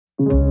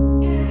Eating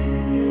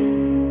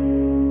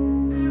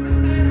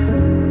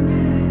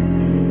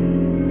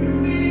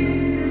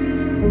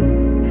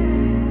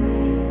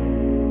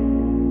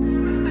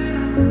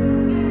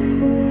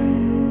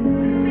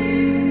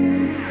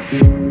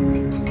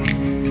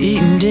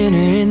dinner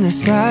in the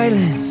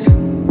silence,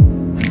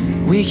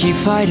 we keep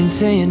fighting,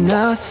 saying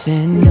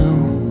nothing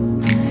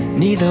new.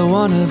 Neither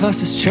one of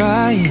us is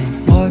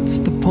trying. What's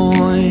the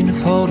point of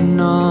holding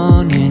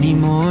on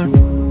anymore?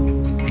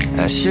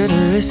 I should've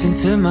listened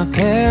to my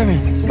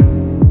parents.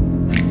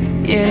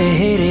 Yeah, they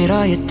hated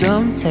all your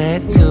dumb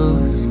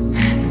tattoos.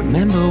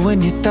 Remember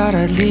when you thought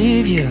I'd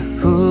leave you?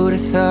 Who'd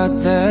have thought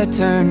that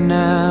turned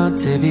out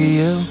to be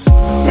you?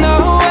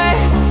 No way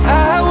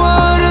I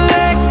would've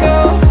let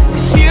go.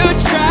 If you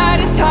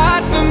tried as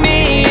hard for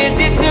me as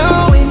you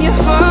do in your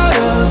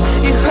photos,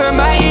 you hurt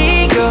my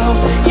ego,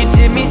 you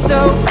did me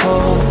so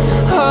cold.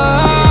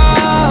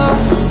 Oh,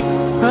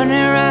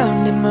 running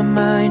around in my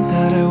mind,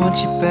 thought I want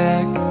you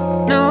back.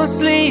 No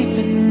sleep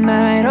in the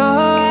night,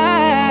 oh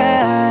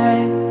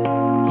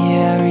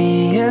yeah, I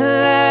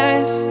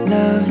realized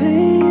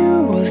loving you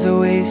was a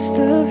waste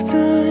of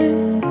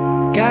time.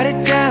 Got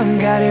it down,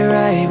 got it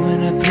right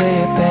when I play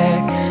it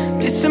back.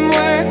 Did some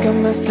work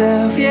on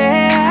myself,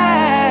 yeah.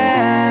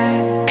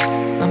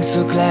 I'm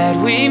so glad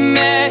we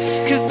met,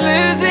 'cause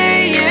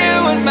losing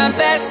you was my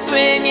best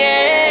win,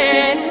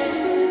 yeah.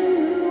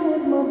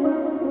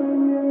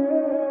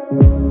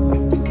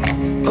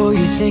 Oh,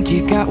 you think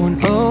you got one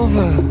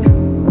over?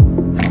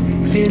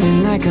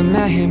 Feeling like I'm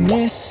out here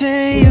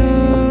missing you.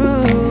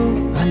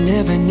 I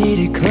never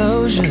needed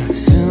closure.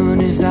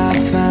 Soon as I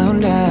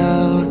found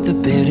out the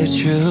bitter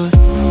truth.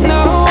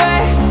 No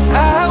way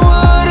I